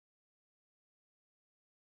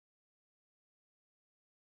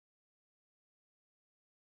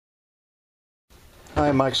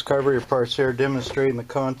Hi, Mike's Carburetor Parts here, demonstrating the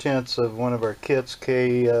contents of one of our kits,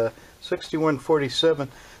 K6147.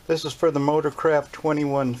 This is for the Motorcraft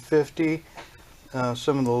 2150,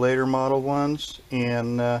 some of the later model ones,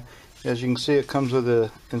 and as you can see, it comes with an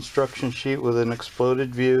instruction sheet with an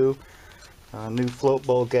exploded view, a new float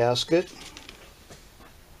bowl gasket,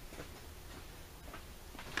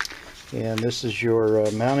 and this is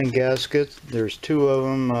your mounting gasket. There's two of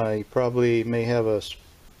them. You probably may have a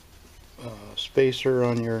spacer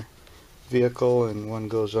on your vehicle, and one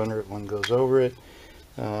goes under it, one goes over it.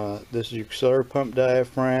 This is your accelerator pump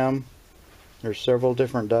diaphragm. There's several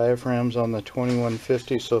different diaphragms on the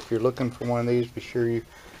 2150, so if you're looking for one of these, be sure you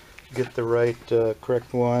get the right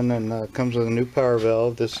correct one. And it comes with a new power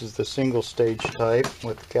valve. This is the single stage type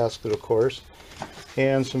with the gasket, of course,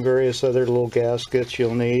 and some various other little gaskets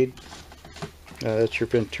you'll need. That's your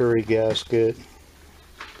Venturi gasket.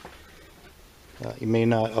 You may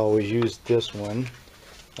not always use this one.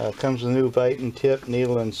 Comes with a new Viton tip,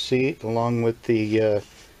 needle, and seat, along with the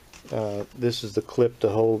this is the clip that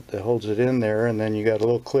holds it in there, and then you got a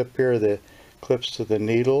little clip here that clips to the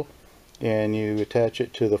needle, and you attach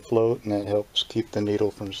it to the float, and that helps keep the needle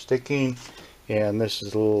from sticking. And this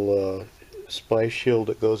is a little splice shield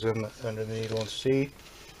that goes in under the needle and seat.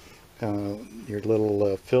 Your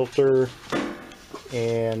little filter,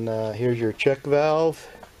 and here's your check valve,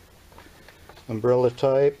 umbrella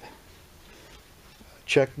type,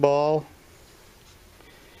 check ball,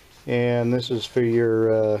 and this is for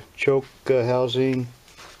your choke housing,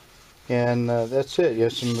 and that's it. You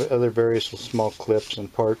have some other various small clips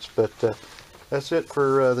and parts, but that's it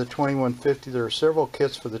for the 2150. There are several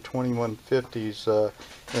kits for the 2150s,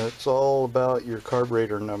 and it's all about your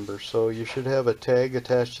carburetor number, so you should have a tag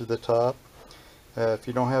attached to the top. If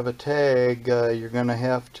you don't have a tag, you're going to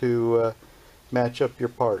have to match up your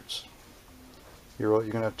parts. You're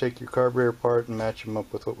going to have to take your carburetor apart and match them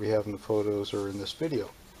up with what we have in the photos or in this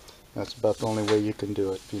video. That's about the only way you can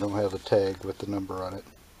do it if you don't have a tag with the number on it.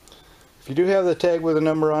 If you do have the tag with a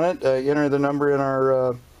number on it, enter the number in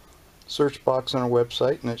our search box on our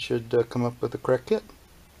website, and it should come up with the correct kit.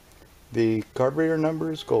 The carburetor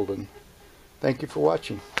number is golden. Thank you for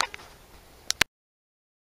watching.